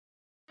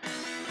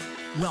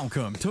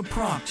Welcome to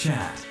Prop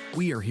Chat.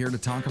 We are here to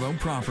talk about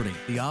property,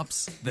 the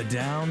ups, the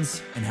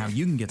downs, and how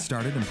you can get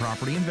started in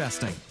property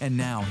investing. And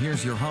now,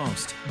 here's your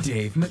host,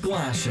 Dave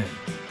McGlashan.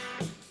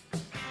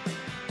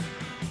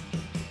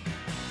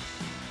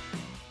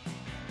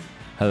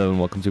 Hello and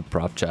welcome to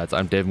Prop Chats.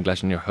 I'm Dave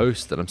McGlashan, your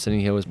host, and I'm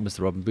sitting here with Mr.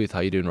 Robin Booth. How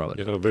are you doing, Robin?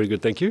 Yeah, very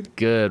good, thank you.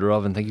 Good,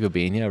 Robin. Thank you for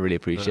being here. I really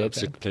appreciate it.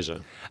 Absolute pleasure.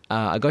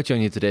 I got you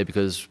on here today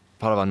because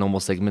part of our normal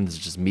segment is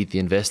just meet the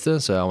investor.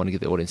 So I want to get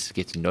the audience to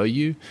get to know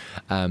you.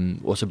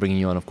 Also bringing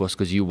you on, of course,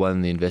 because you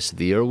won the Investor of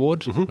the Year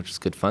award, which is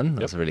good fun.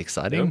 That's really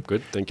exciting. Yeah,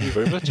 good. Thank you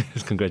very much.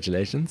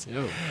 Congratulations.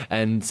 Yeah.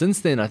 And since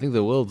then, I think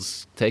the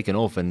world's taken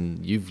off,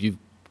 and you've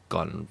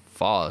gone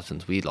far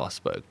since we last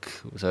spoke.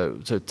 So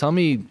tell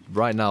me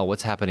right now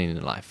what's happening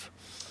in life.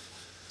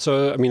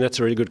 So, I mean, that's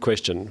a really good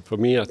question. For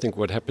me, I think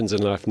what happens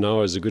in life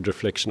now is a good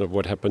reflection of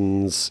what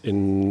happens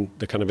in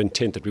the kind of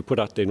intent that we put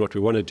out there and what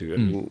we want to do. I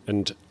mean,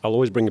 and I'll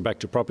always bring it back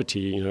to property.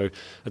 You know,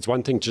 it's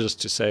one thing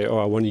just to say, oh,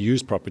 I want to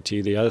use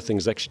property. The other thing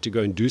is actually to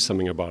go and do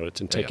something about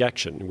it and take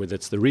action, whether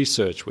it's the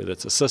research, whether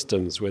it's the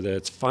systems, whether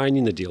it's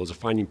finding the deals or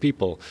finding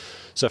people.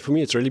 So for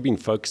me, it's really been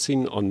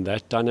focusing on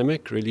that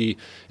dynamic, really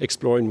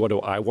exploring what do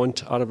I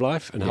want out of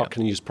life and how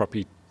can I use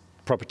property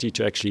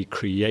to actually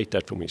create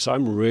that for me. So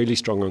I'm really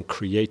strong on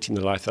creating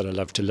the life that I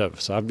love to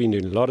live. So I've been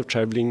doing a lot of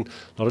traveling,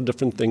 a lot of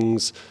different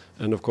things,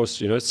 and of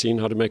course, you know, seeing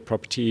how to make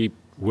property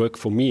work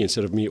for me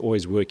instead of me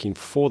always working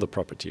for the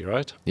property,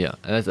 right? Yeah,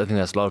 and I think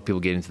that's a lot of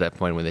people getting to that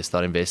point when they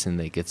start investing.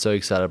 They get so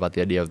excited about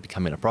the idea of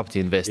becoming a property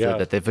investor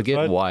that they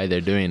forget why they're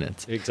doing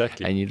it.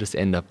 Exactly. And you just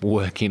end up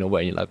working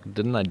away. You're like,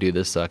 didn't I do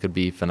this so I could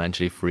be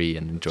financially free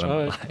and enjoy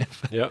my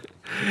life? Yeah.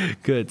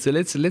 Good. So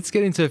let's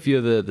get into a few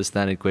of the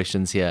standard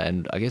questions here.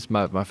 And I guess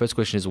my first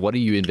question is, what are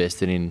you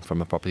invested in from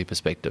a property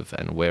perspective,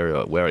 and where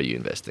are you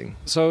investing?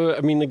 So,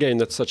 I mean, again,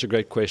 that's such a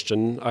great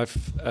question.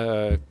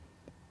 I've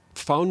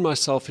found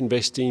myself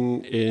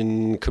investing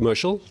in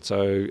commercial.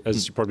 So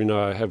as you probably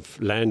know, I have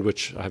land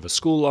which I have a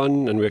school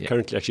on, and we're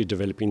currently actually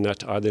developing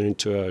that either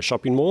into a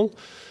shopping mall,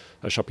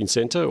 a shopping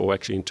centre, or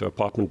actually into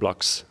apartment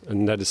blocks.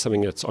 And that is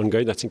something that's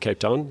ongoing. That's in Cape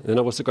Town. And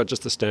I've also got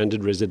just the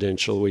standard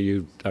residential where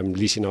you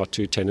leasing out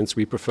to tenants.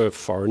 We prefer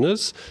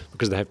foreigners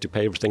because they have to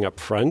pay everything up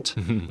front,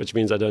 which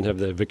means I don't have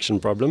the eviction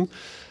problem.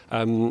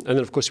 And then,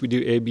 of course, we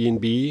do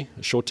Airbnb,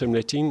 short-term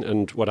letting.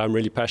 And what I'm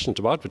really passionate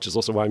about, which is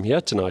also why I'm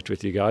here tonight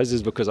with you guys,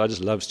 is because I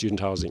just love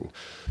student housing.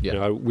 Yeah. You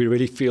know, we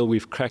really feel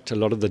we've cracked a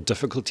lot of the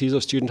difficulties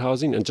of student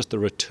housing, and just the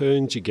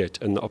returns you get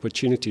and the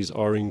opportunities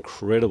are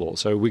incredible.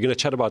 So we're going to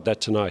chat about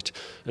that tonight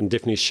and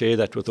definitely share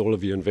that with all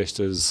of you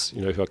investors,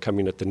 you know, who are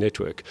coming at the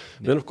network.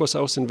 And then, of course,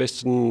 I also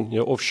invest in, you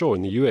know, offshore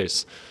in the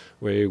US,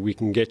 where we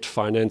can get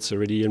finance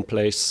already in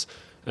place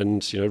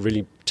and, you know,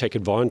 really take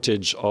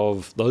advantage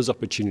of those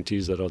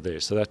opportunities that are there.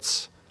 So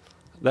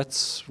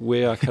that's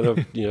where I kind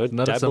of, you know,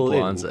 not dabble a simple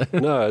in. answer.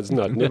 No, it's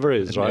not. Never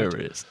is, right? Never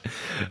is.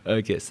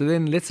 Okay, so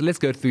then let's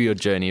go through your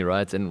journey,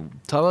 right? And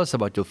tell us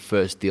about your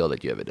first deal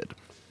that you ever did.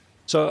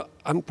 So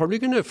I'm probably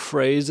going to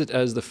phrase it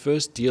as the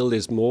first deal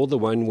is more the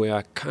one where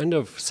I kind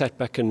of sat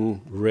back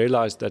and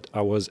realized that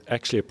I was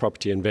actually a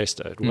property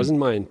investor. It wasn't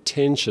my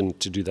intention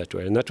to do that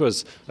way. And that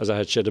was, as I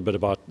had shared a bit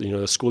about, you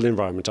know, the school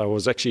environment. I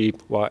was actually,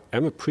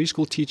 I'm a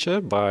preschool teacher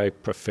by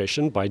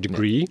profession, by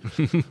degree,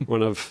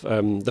 one of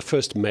the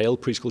first male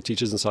preschool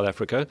teachers in South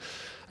Africa.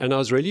 And I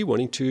was really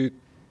wanting to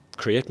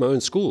create my own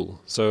school.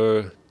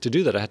 So to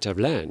do that, I had to have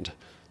land.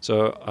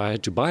 So I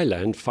had to buy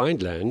land,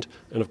 find land,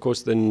 and of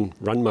course then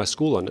run my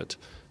school on it.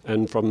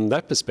 And from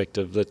that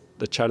perspective,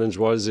 the challenge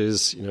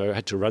is, you know, I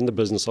had to run the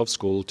business of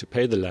school to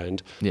pay the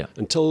land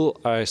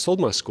until I sold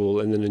my school,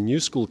 and then a new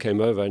school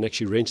came over and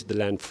actually rented the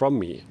land from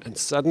me. And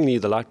suddenly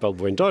the light bulb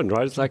went on,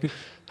 right? It's like,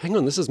 hang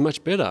on, this is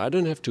much better. I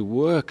don't have to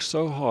work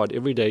so hard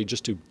every day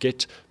just to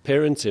get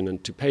parents in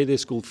and to pay their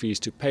school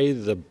fees, to pay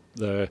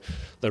the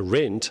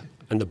rent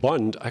and the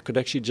bond. I could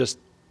actually just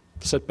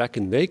sit back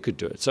and they could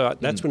do it. So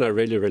that's when I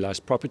really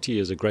realized property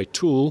is a great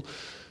tool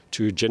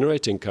to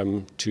generate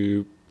income,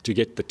 to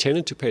get the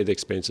tenant to pay the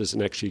expenses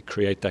and actually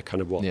create that kind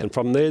of wealth. And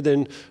from there,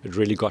 then it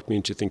really got me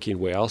into thinking,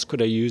 where else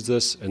could I use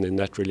this? And then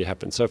that really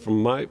happened. So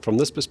from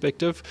this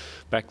perspective,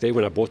 back there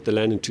when I bought the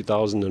land in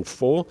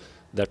 2004,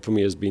 that for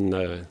me has been,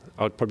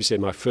 I would probably say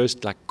my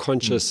first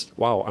conscious,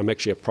 wow, I'm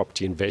actually a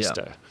property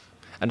investor. Yeah.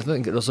 And I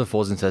think it also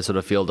falls into that sort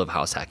of field of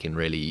house hacking,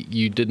 really.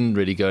 You didn't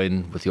really go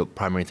in with your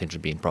primary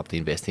intention being property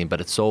investing, but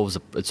it solved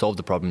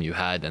the problem you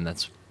had, and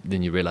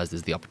then you realize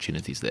there's the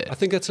opportunities there. I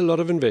think that's a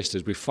lot of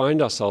investors. We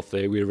find ourselves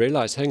there, we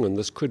realize, hang on,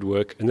 this could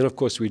work. And then, of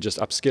course, we just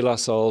upskill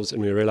ourselves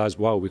and we realize,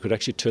 wow, we could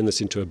actually turn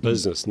this into a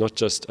business, not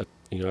just a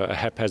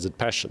haphazard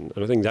passion.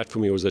 And I think that for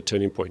me was a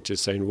turning point,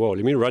 just saying, well,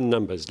 let me run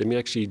numbers. Let me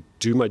actually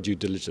do my due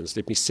diligence.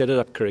 Let me set it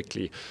up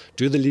correctly,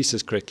 do the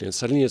leases correctly. And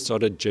suddenly it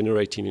started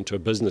generating into a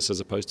business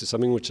as opposed to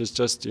something which is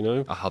just, you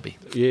know, a hobby.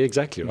 Yeah,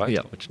 exactly, right?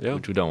 Yeah,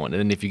 which we don't want.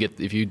 And then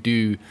if you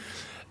do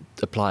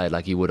apply it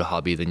like you would a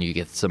hobby, then you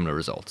get similar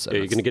results. Yeah,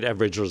 you're going to get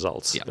average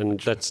results, and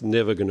that's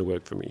never going to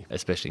work for me.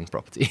 Especially in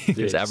property.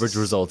 Because average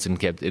results in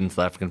South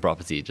African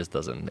property just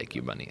doesn't make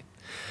you money.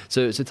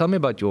 So tell me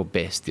about your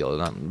best deal.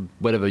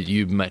 Whatever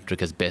you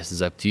metric as best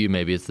is up to you.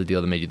 Maybe it's the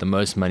deal that made you the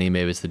most money.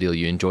 Maybe it's the deal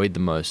you enjoyed the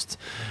most.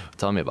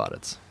 Tell me about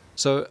it.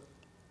 So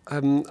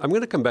I'm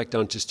going to come back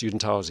down to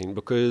student housing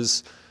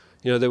because,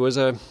 there was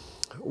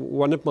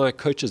one of my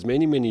coaches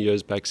many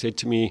years back said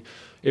to me,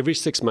 every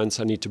 6 months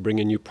I need to bring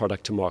a new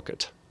product to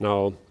market.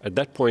 Now, at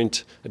that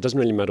point, it doesn't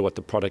really matter what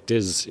the product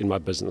is in my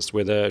business,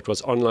 whether it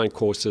was online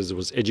courses, it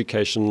was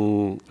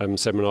education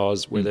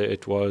seminars, whether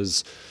it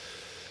was,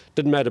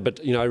 didn't matter. But,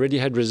 I already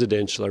had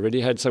residential, I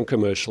already had some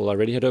commercial, I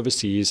already had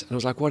overseas. And I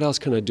was like, what else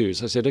can I do?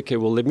 So I said, okay,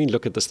 well, let me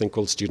look at this thing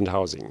called student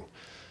housing.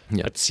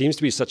 Yeah. It seems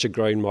to be such a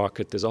growing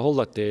market. There's a whole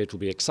lot there. It will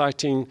be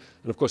exciting.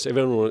 And of course,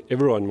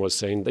 everyone was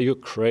saying that you're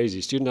crazy.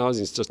 Student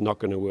housing is just not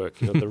going to work.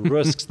 The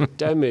risks, the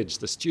damage,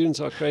 the students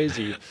are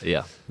crazy.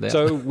 Yeah.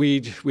 So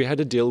we had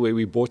a deal where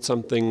we bought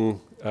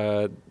something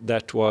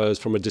that was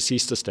from a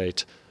deceased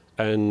estate.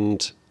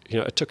 And,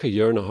 it took 1.5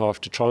 years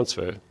to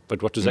transfer.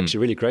 But what was actually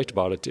really great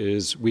about it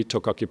is we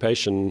took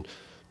occupation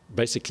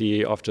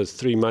basically after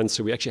 3 months.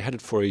 So we actually had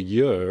it for 1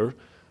 year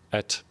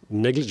at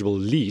negligible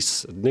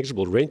lease,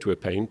 negligible rent we were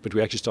paying, but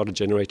we actually started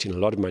generating a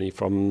lot of money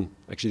from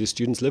actually the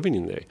students living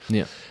in there.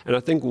 Yeah. And I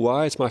think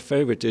why it's my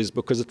favorite is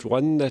because it's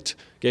one that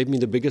gave me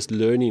the biggest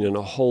learning in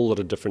a whole lot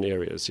of different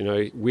areas.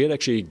 We had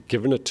actually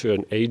given it to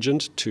an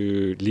agent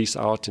to lease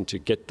out and to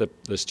get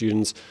the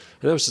students,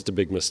 and that was just a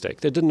big mistake.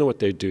 They didn't know what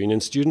they're doing,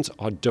 and students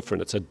are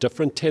different. It's a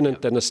different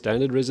tenant than a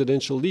standard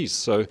residential lease.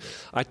 So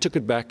I took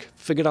it back,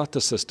 figured out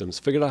the systems,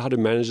 figured out how to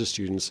manage the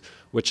students,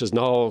 which has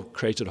now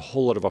created a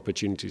whole lot of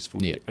opportunities for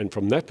me. Yeah. And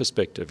from that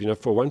perspective,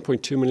 for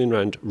 1.2 million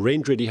rand,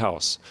 rent-ready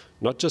house,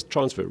 not just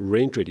transfer,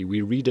 rent-ready.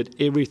 We redid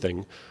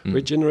everything.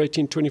 We're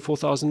generating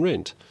 24,000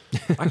 rent.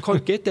 I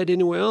can't get that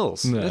anywhere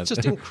else. No. That's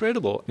just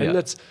incredible. And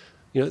that's,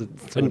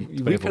 and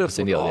we kind of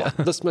thought,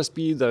 this must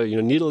be the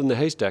needle in the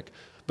haystack.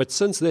 But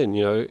since then,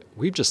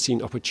 we've just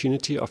seen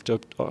opportunity after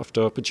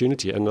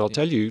opportunity. And I'll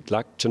tell you,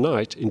 like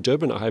tonight in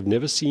Durban, I have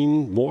never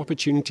seen more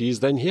opportunities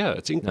than here.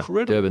 It's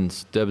incredible. No,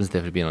 Durban's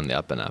definitely been on the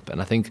up and up.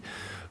 And I think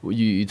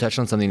you touched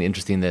on something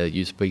interesting there.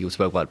 You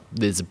spoke about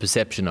there's a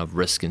perception of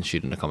risk in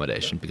student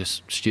accommodation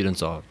because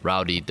students are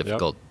rowdy,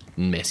 difficult,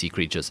 messy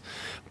creatures.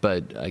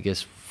 But I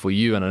guess for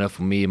you, and I know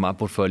for me, my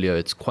portfolio,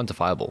 it's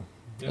quantifiable.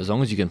 As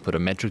long as you can put a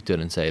metric to it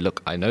and say,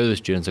 look, I know the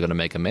students are going to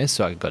make a mess,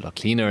 so I got a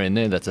cleaner in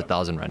there, that's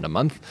 1,000 rand a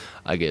month.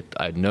 I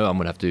know I'm going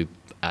to have to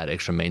add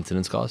extra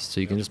maintenance costs,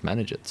 so you can just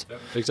manage it. Yeah,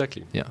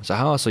 exactly. Yeah. So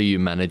how else are you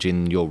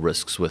managing your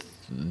risks with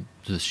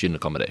the student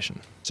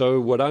accommodation? So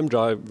what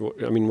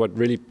what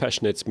really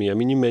passionates me,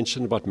 you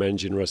mentioned about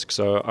managing risk.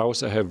 So I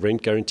also have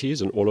rent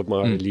guarantees on all of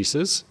my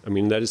leases.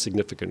 That is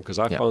significant because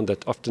I found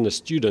that often a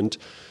student,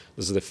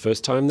 this is the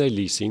first time they're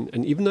leasing,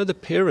 and even though the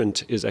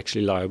parent is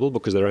actually liable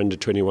because they're under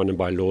 21 and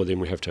by law,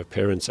 then we have to have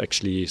parents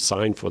actually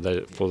sign for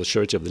the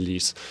surety of the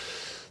lease,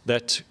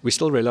 that we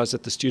still realize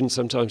that the students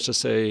sometimes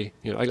just say,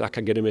 I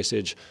get a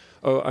message,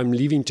 oh, I'm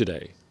leaving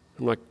today.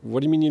 I'm like,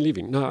 what do you mean you're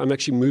leaving? No, I'm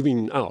actually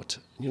moving out.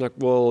 And you're like,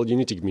 well, you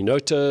need to give me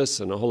notice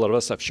and a whole lot of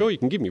other stuff. Sure, you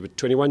can give me, but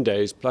 21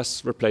 days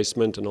plus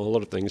replacement and a whole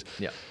lot of things.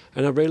 Yeah.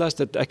 And I realized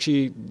that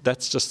actually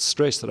that's just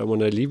stress that I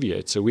want to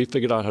alleviate. So we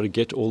figured out how to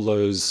get all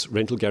those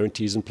rental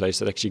guarantees in place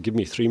that actually give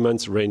me 3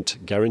 months rent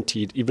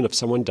guaranteed, even if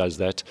someone does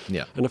that.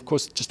 Yeah. And of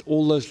course, just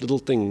all those little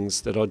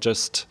things that are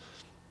just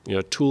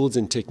tools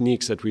and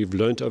techniques that we've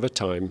learned over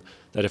time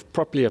that if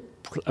properly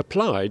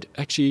applied,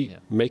 actually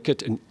make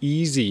it an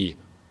easy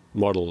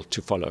model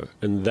to follow.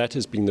 And that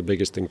has been the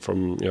biggest thing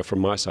from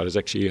my side is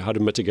actually how to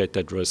mitigate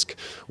that risk,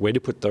 where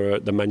to put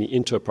the money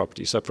into a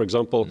property. So for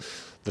example,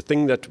 the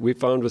thing that we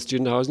found with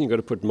student housing you've got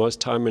to put most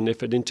time and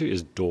effort into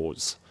is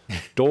doors.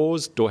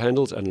 Doors, door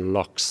handles and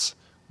locks,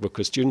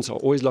 because students are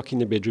always locking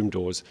their bedroom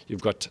doors.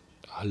 You've got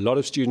a lot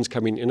of students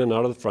coming in and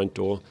out of the front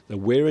door. The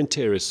wear and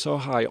tear is so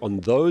high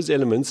on those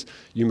elements,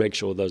 you make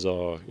sure those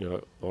are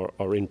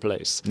in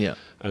place. Yeah.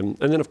 And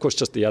then, of course,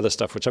 just the other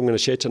stuff, which I'm going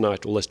to share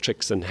tonight, all those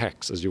tricks and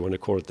hacks, as you want to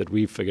call it, that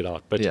we've figured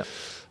out. But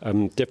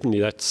definitely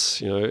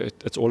that's,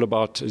 it's all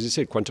about, as you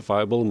said,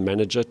 quantifiable,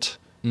 manage it,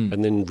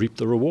 and then reap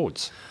the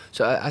rewards.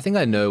 So I think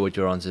I know what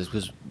your answer is,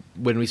 because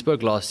when we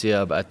spoke last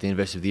year at the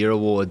Investor of the Year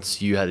Awards,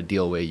 you had a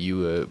deal where you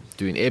were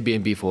doing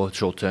Airbnb for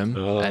short term,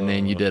 and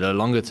then you did a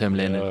longer term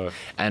lend.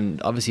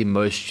 And obviously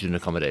most student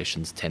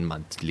accommodations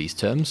 10-month lease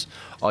terms.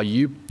 Are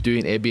you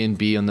doing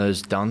Airbnb on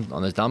those down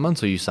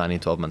months, or are you signing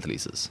 12-month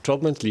leases?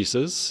 12-month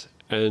leases.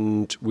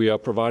 And we are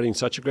providing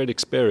such a great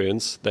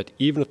experience that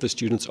even if the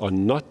students are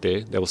not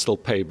there, they will still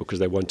pay because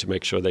they want to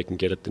make sure they can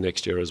get it the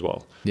next year as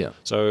well. Yeah.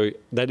 So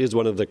that is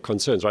one of the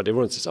concerns, right?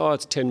 Everyone says,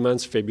 it's 10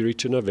 months, February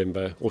to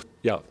November.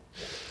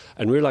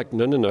 And we're like,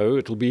 no,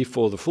 it'll be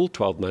for the full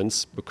 12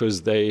 months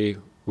because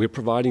we're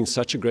providing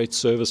such a great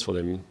service for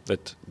them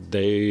that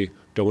they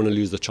don't want to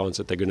lose the chance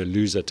that they're going to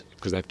lose it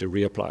because they have to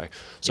reapply.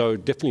 So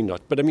definitely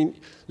not. But I mean,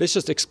 let's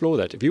just explore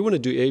that. If you want to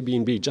do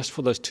Airbnb just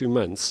for those 2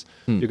 months,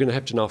 you're going to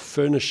have to now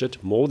furnish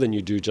it more than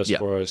you do just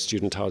for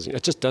student housing.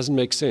 It just doesn't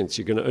make sense.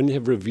 You're going to only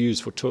have reviews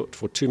for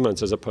 2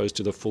 months as opposed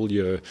to the full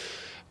year.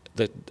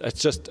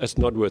 It's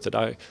not worth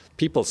it.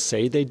 People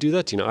say they do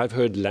that. I've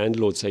heard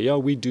landlords say, yeah,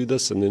 we do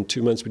this, and then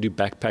 2 months we do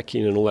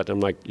backpacking and all that.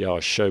 I'm like, yeah,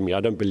 show me. I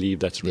don't believe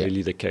that's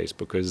really the case,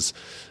 because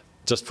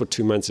just for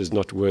 2 months is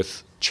not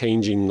worth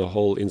changing the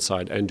whole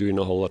inside and doing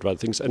a whole lot of other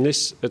things,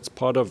 unless it's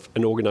part of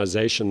an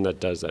organization that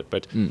does that.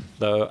 But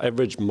the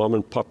average mom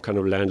and pop kind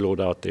of landlord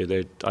out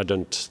there, I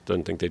don't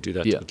think they do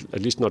that,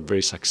 at least not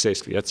very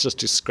successfully. That's just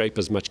to scrape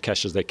as much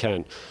cash as they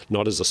can,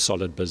 not as a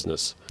solid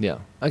business. Yeah.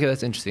 Okay,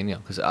 that's interesting,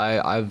 because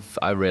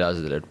I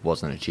realized that it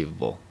wasn't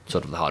achievable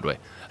sort of the hard way.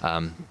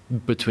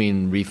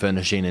 Between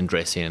refurnishing and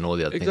dressing and all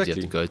the other things you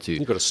have to go to.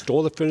 You've got to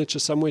store the furniture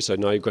somewhere, so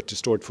now you've got to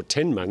store it for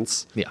 10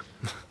 months. Yeah.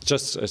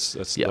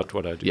 That's not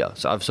what I do. Yeah,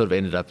 so I've sort of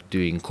ended up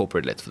doing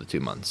corporate lets for the 2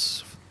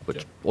 months,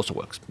 which also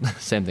works.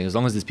 Same thing. As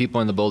long as there's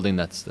people in the building,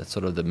 that's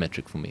sort of the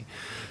metric for me.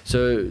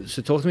 So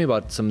talk to me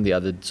about some of the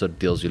other sort of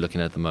deals you're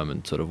looking at the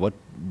moment. Sort of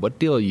what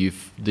deal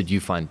did you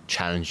find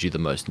challenged you the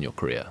most in your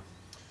career?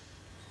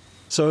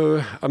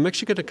 So I'm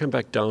actually going to come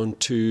back down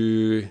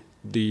to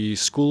the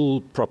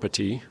school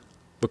property,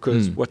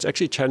 because what's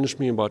actually challenged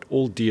me about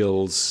all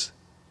deals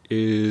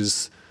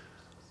is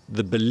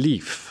the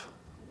belief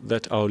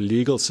that our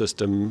legal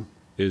system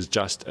is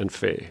just and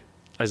fair,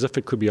 as if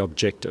it could be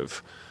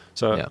objective.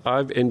 So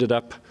I've ended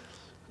up,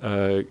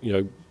 I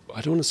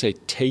don't want to say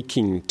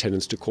taking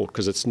tenants to court,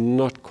 because it's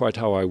not quite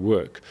how I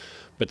work,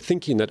 but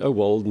thinking that, oh,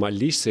 well, my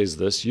lease says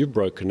this, you've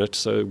broken it,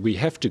 so we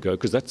have to go,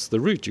 because that's the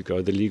route you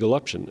go, the legal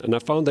option. And I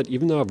found that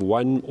even though I've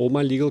won all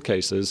my legal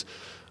cases,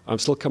 I've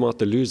still come out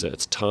the loser.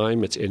 It's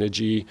time, it's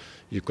energy,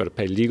 you've got to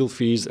pay legal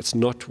fees. It's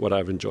not what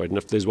I've enjoyed. And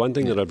if there's one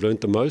thing that I've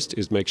learned the most,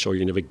 is make sure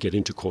you never get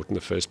into court in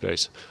the first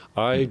place.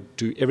 I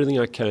do everything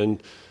I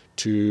can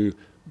to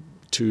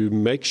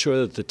make sure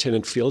that the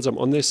tenant feels I'm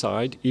on their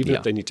side, even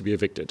if they need to be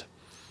evicted.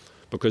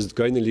 Because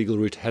going the legal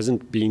route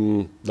hasn't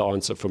been the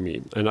answer for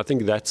me. And I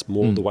think that's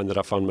more the one that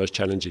I found most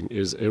challenging.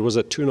 Is it was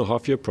a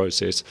 2.5-year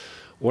process.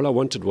 All I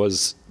wanted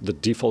was the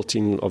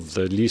defaulting of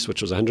the lease,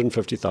 which was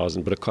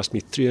 150,000, but it cost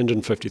me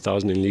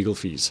 350,000 in legal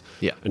fees.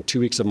 Yeah. And 2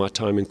 weeks of my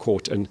time in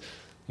court. And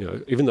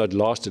even though it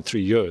lasted 3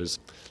 years,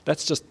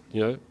 that's just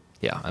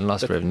and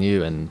lost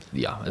revenue and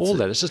all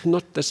that. It's just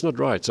not. That's not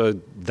right. So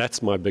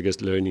that's my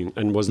biggest learning,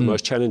 and was the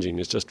most challenging.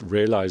 Is just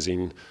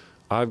realizing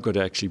I've got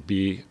to actually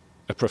be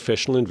a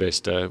professional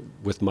investor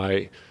with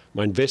my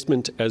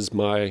investment as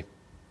my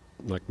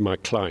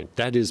client.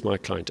 That is my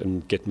client,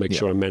 and make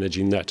sure I'm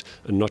managing that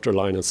and not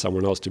relying on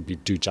someone else to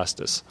do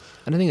justice.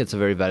 And I think it's a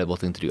very valuable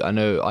thing to do. I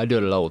know I do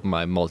it a lot with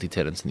my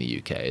multi-tenants in the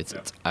UK.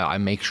 I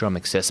make sure I'm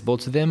accessible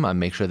to them. I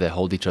make sure they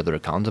hold each other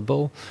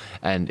accountable.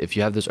 And if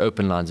you have those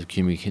open lines of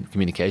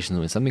communication,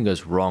 when something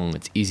goes wrong,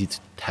 it's easy to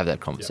have that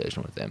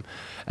conversation with them.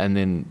 And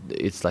then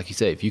it's like you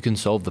say, if you can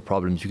solve the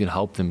problems, you can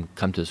help them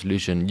come to a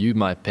solution. You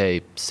might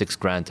pay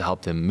 $6,000 to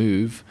help them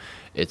move.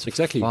 It's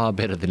far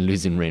better than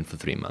losing rent for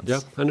 3 months. Yeah,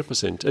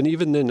 100%. And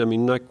even then, I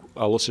mean, like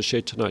I'll also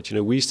share tonight,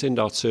 we send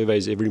out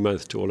surveys every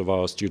month to all of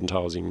our student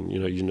housing,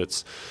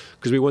 units,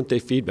 because we want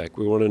their feedback.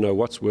 We want to know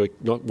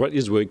what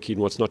is working,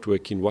 what's not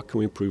working, what can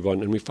we improve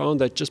on. And we found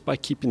that just by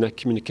keeping that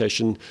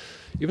communication,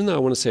 even though I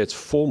want to say it's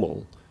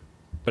formal,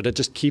 but it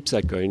just keeps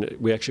that going,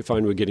 we actually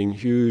find we're getting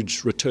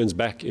huge returns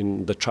back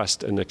in the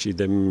trust and actually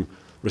them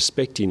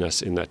respecting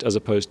us in that, as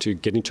opposed to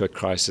getting to a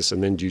crisis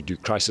and then you do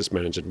crisis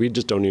management. We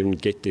just don't even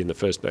get there in the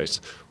first place.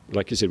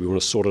 Like you said, we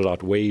want to sort it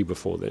out way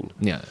before then.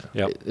 Yeah.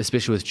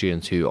 Especially with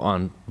students who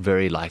aren't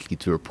very likely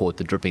to report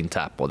the dripping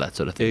tap or that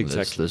sort of thing.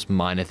 Exactly. Those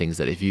minor things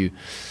that if you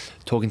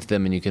talking to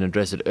them and you can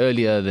address it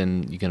earlier,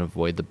 then you can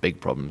avoid the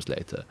big problems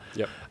later.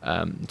 Yep.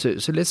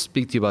 So let's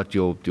speak to you about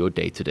your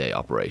day-to-day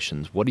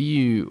operations. What are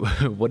you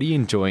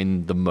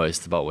enjoying the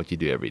most about what you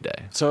do every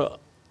day? So,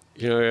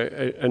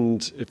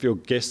 and if your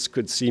guests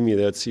could see me,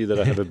 they'd see that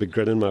I have a big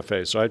grin in my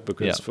face, right?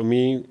 Because for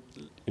me,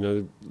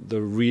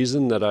 the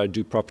reason that I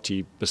do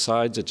property,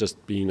 besides it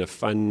just being a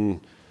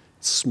fun,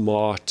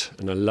 smart,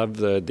 and I love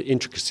the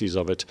intricacies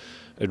of it,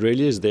 it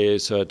really is there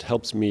so it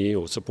helps me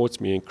or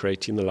supports me in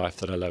creating the life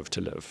that I love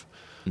to live.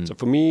 So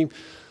for me,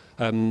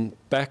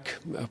 back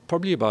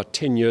probably about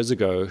 10 years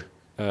ago,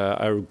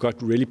 I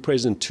got really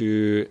present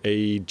to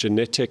a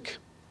genetic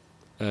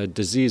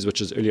disease,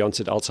 which is early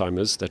onset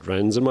Alzheimer's, that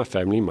runs in my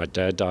family. My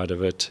dad died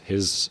of it,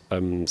 his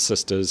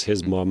sisters,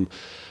 his mom.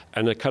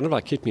 And it kind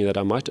of hit me that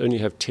I might only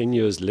have 10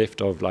 years left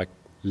of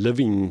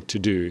living to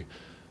do.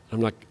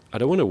 I'm like, I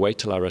don't want to wait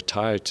till I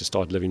retire to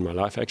start living my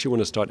life. I actually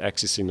want to start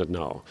accessing it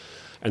now.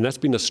 And that's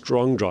been a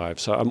strong drive.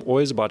 So I'm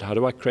always about how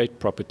do I create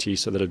property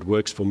so that it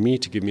works for me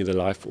to give me the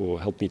life or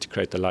help me to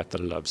create the life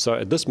that I love. So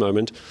at this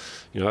moment,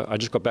 I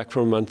just got back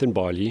from a month in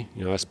Bali.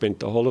 I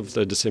spent the whole of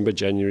the December,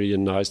 January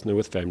in Knysna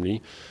with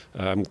family.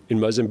 In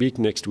Mozambique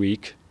next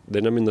week.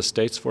 Then I'm in the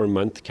States for a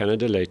month,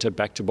 Canada later,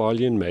 back to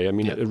Bali in May. I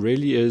mean, it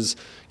really is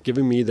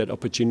giving me that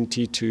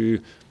opportunity to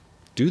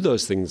do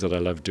those things that I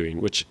love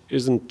doing, which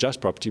isn't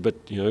just property, but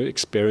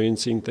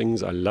experiencing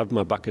things. I love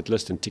my bucket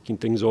list and ticking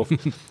things off,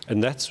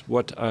 and that's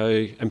what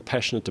I am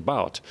passionate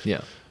about.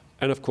 Yeah.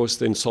 And of course,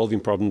 then solving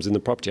problems in the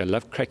property. I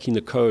love cracking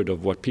the code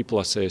of what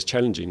people say is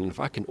challenging. And if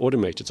I can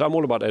automate it, so I'm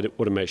all about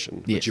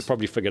automation, yes. which you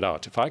probably figured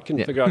out. If I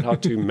can figure out how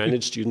to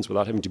manage students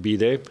without having to be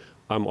there,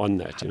 I'm on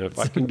that. If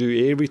I can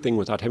do everything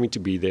without having to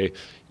be there,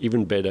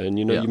 even better. And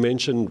you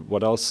mentioned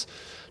what else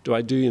do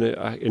I do?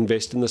 I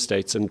invest in the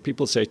States, and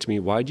people say to me,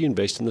 "Why do you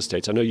invest in the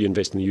States?" I know you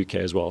invest in the UK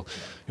as well.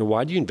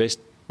 Why do you invest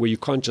where you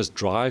can't just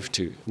drive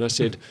to? And I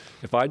said,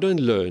 if I don't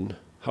learn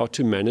how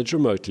to manage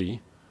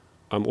remotely,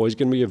 I'm always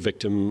going to be a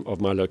victim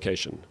of my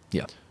location.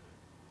 Yeah.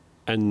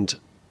 And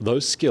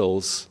those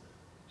skills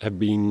have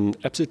been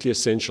absolutely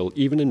essential,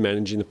 even in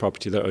managing the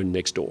property they own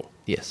next door.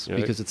 Yes,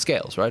 because it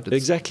scales, right? It's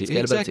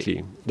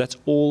Exactly. That's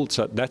all.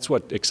 So that's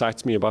what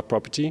excites me about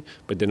property,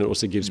 but then it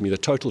also gives me the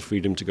total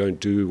freedom to go and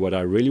do what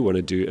I really want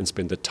to do and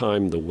spend the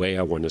time the way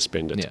I want to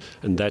spend it. Yeah.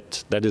 And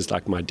that is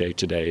like my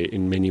day-to-day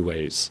in many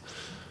ways.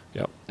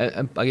 Yeah.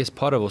 And I guess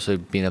part of also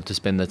being able to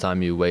spend the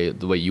time the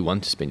way you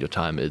want to spend your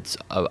time is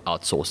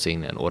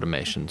outsourcing and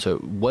automation. So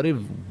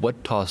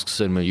what tasks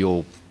in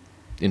your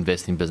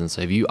investing business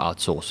have you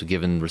outsourced or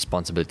given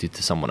responsibility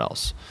to someone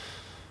else?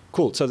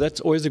 Cool. So that's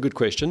always a good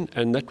question,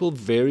 and that will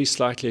vary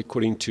slightly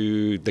according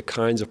to the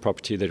kinds of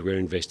property that we're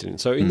invested in.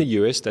 So in the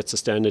US, that's a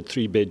standard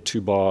 3-bed,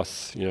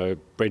 2-bath,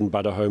 bread and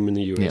butter home in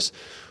the US. Yeah.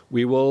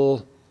 We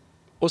will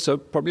also,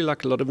 probably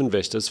like a lot of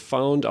investors,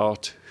 found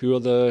out who are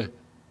the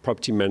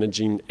property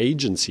managing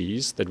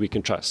agencies that we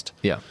can trust.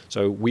 Yeah.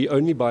 So we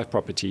only buy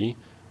property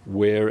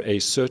where a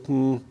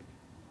certain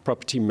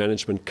property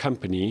management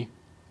company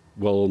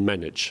will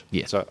manage.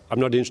 Yes. So I'm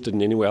not interested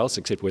in anywhere else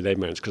except where they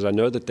manage, because I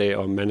know that they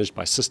are managed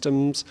by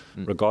systems,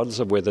 regardless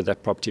of whether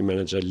that property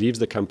manager leaves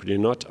the company or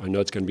not. I know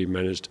it's going to be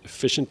managed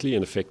efficiently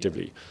and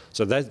effectively.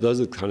 So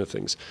those are the kind of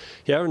things.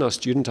 Here in our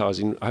student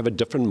housing, I have a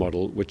different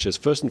model, which is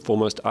first and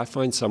foremost, I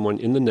find someone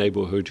in the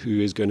neighborhood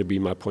who is going to be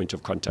my point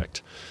of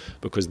contact,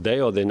 because they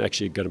are then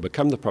actually going to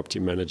become the property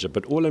manager.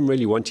 But all I'm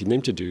really wanting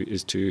them to do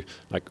is to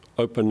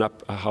open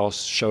up a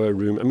house, show a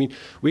room. I mean,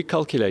 we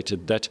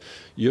calculated that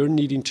you're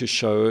needing to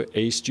show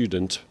a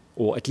student,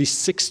 or at least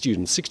 6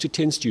 to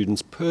 10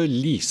 students per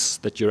lease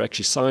that you're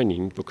actually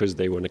signing, because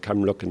they want to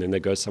come look and then they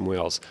go somewhere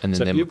else. And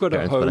so then if you've got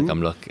a home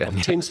come look,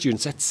 of 10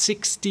 students, that's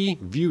 60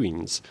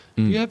 viewings.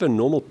 If you have a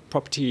normal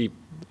property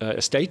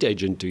estate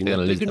agent doing that,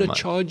 they're going to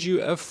charge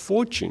you a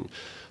fortune.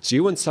 So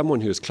you want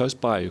someone who is close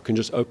by, who can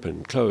just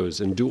open, close,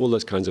 and do all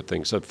those kinds of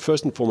things. So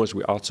first and foremost,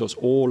 we outsource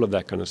all of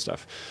that kind of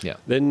stuff. Yeah.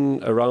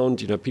 Then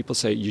around, people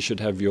say you should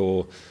have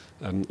your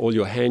all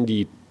your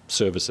handy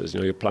services,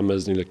 your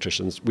plumbers and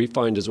electricians. We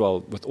find as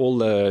well, with all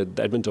the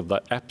advent of the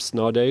apps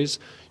nowadays,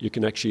 you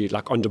can actually,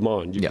 like on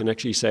demand, you can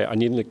actually say, I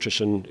need an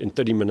electrician in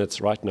 30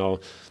 minutes right now,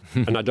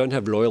 and I don't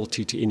have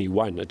loyalty to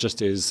anyone. It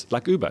just is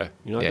like Uber.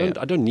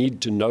 I don't need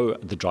to know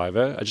the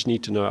driver. I just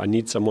need to know I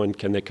need someone.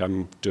 Can they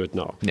come do it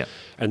now? Yeah.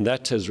 And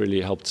that has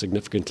really helped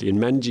significantly in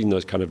managing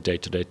those kind of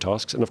day-to-day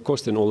tasks. And of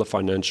course, then all the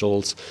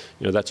financials,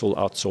 that's all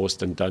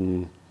outsourced and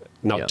done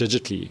now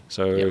digitally.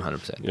 So,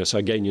 100%. So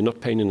again, you're not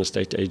paying an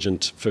estate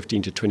agent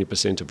 15 to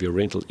 20% of your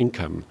rental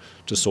income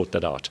to sort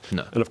that out.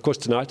 No. And of course,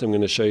 tonight I'm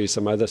going to show you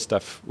some other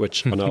stuff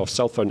which on our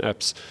cell phone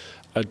apps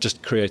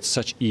just creates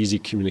such easy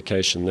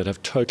communication that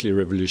have totally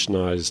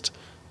revolutionized,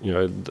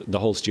 the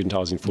whole student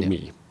housing for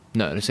me.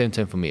 No, the same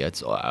for me.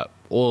 It's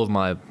all of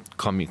my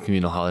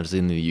communal houses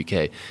in the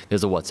UK.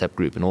 There's a WhatsApp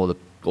group, and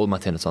all my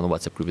tenants on the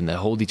WhatsApp group, and they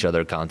hold each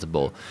other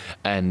accountable.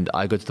 And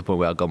I go to the point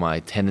where I got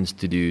my tenants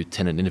to do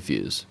tenant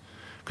interviews.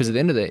 Because at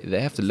the end of the day,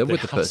 they have to live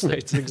with the person.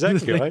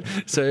 Exactly, right?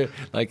 So,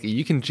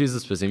 you can choose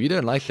this person. If you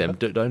don't like them,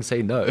 don't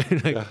say no.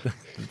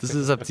 This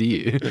is up to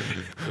you,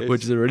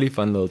 which is a really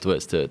fun little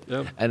twist to it.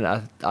 Yeah. And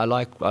I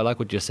like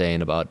what you're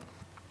saying about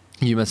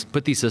you must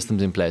put these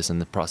systems in place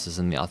and the process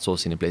and the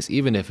outsourcing in place,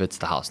 even if it's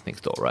the house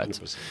next door, right?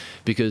 100%.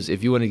 Because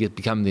if you want to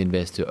become the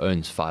investor who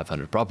owns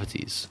 500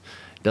 properties,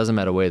 it doesn't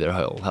matter where they're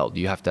held,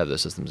 you have to have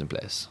those systems in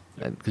place.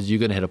 Because you're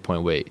going to hit a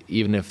point where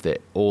even if they're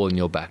all in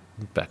your back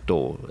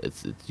door,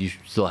 you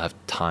still have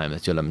time.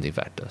 That's your limiting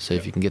factor. So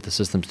if you can get the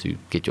systems to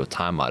get your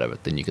time out of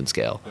it, then you can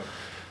scale. Yeah.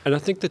 And I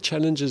think the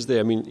challenge is there.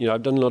 I mean,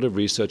 I've done a lot of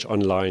research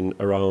online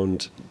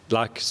around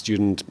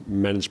student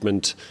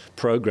management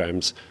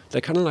programs.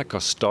 They kind of are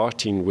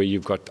starting where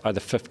you've got either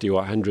 50 or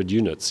 100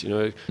 units.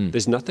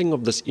 There's nothing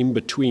of this in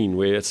between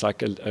where it's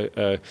like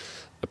a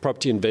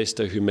property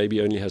investor who maybe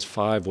only has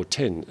 5 or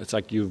 10. It's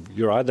like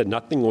you're either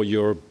nothing or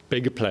you're a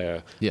bigger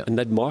player. Yeah. And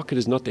that market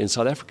is not there. And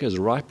South Africa is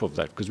ripe of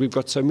that, because we've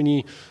got so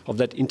many of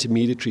that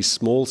intermediary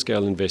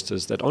small-scale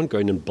investors that aren't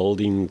going and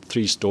building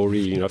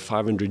 3-story,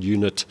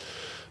 500-unit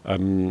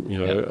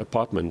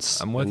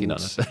apartments. I'm working on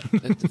it.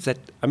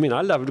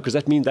 I love it, because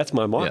that means that's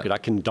my market. Yeah. I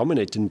can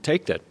dominate and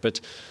take that. But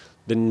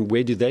then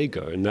where do they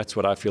go? And that's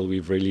what I feel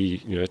we've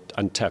really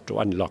untapped or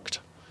unlocked.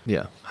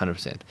 Yeah,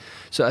 100%.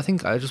 So I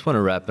think I just want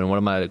to wrap, and one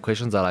of my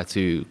questions I like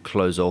to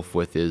close off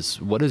with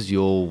is, what is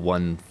your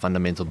one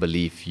fundamental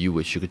belief you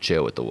wish you could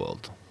share with the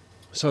world?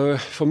 So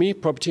for me,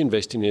 property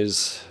investing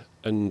is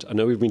and I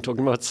know we've been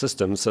talking about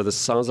systems, so this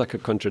sounds like a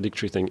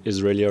contradictory thing,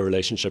 is really a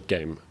relationship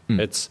game.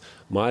 It's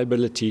my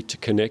ability to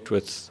connect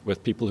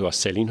with people who are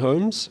selling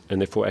homes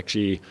and therefore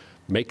actually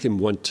make them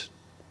want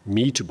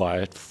me to buy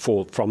it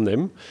from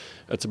them.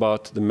 It's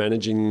about the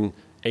managing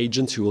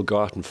agents who will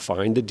go out and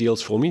find the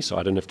deals for me so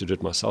I don't have to do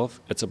it myself.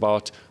 It's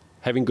about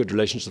having good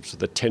relationships with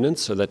the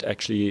tenants so that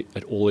actually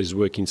it all is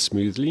working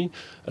smoothly.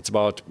 It's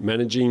about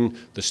managing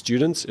the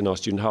students in our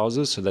student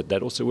houses so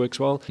that also works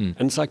well. And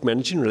it's like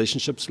managing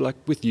relationships like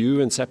with you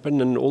and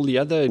Sapin and all the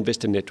other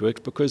investor networks,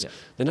 because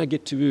then I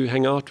get to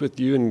hang out with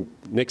you, and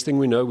next thing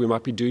we know, we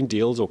might be doing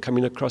deals or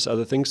coming across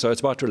other things. So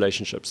it's about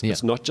relationships.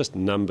 It's not just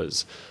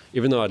numbers,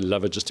 even though I'd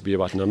love it just to be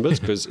about numbers,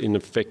 because in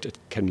effect it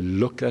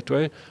can look that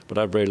way, but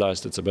I've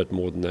realized it's a bit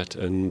more than that.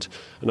 And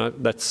I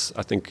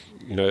think,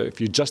 if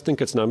you just think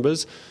it's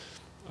numbers,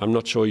 I'm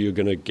not sure you're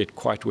going to get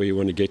quite where you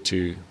want to get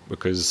to,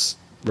 because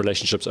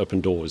relationships open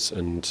doors,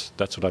 and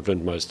that's what I've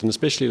learned most. And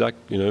especially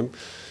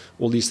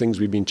all these things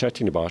we've been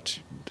chatting about,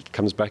 it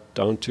comes back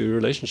down to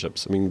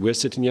relationships. I mean, we're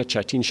sitting here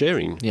chatting,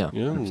 sharing.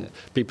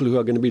 People who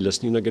are going to be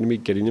listening are going to be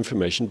getting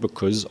information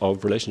because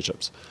of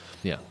relationships.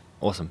 Yeah,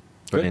 awesome.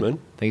 Good, man.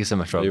 Thank you so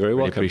much, Rob. You're very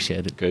welcome.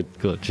 Appreciate it. Good.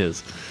 Cool. Cheers.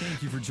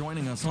 Thank you for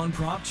joining us on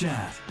Prop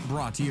Chat,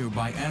 brought to you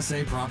by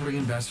SA Property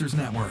Investors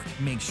Network.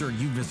 Make sure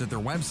you visit their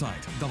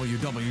website,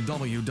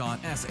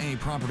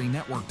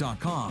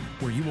 www.sapropertynetwork.com,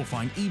 where you will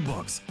find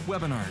ebooks,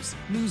 webinars,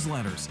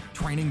 newsletters,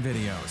 training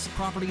videos,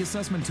 property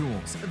assessment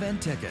tools,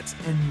 event tickets,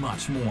 and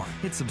much more.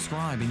 Hit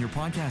subscribe in your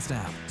podcast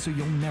app so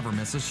you'll never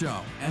miss a show.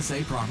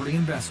 SA Property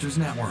Investors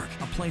Network,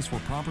 a place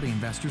where property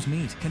investors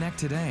meet. Connect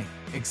today.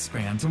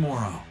 Expand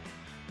tomorrow.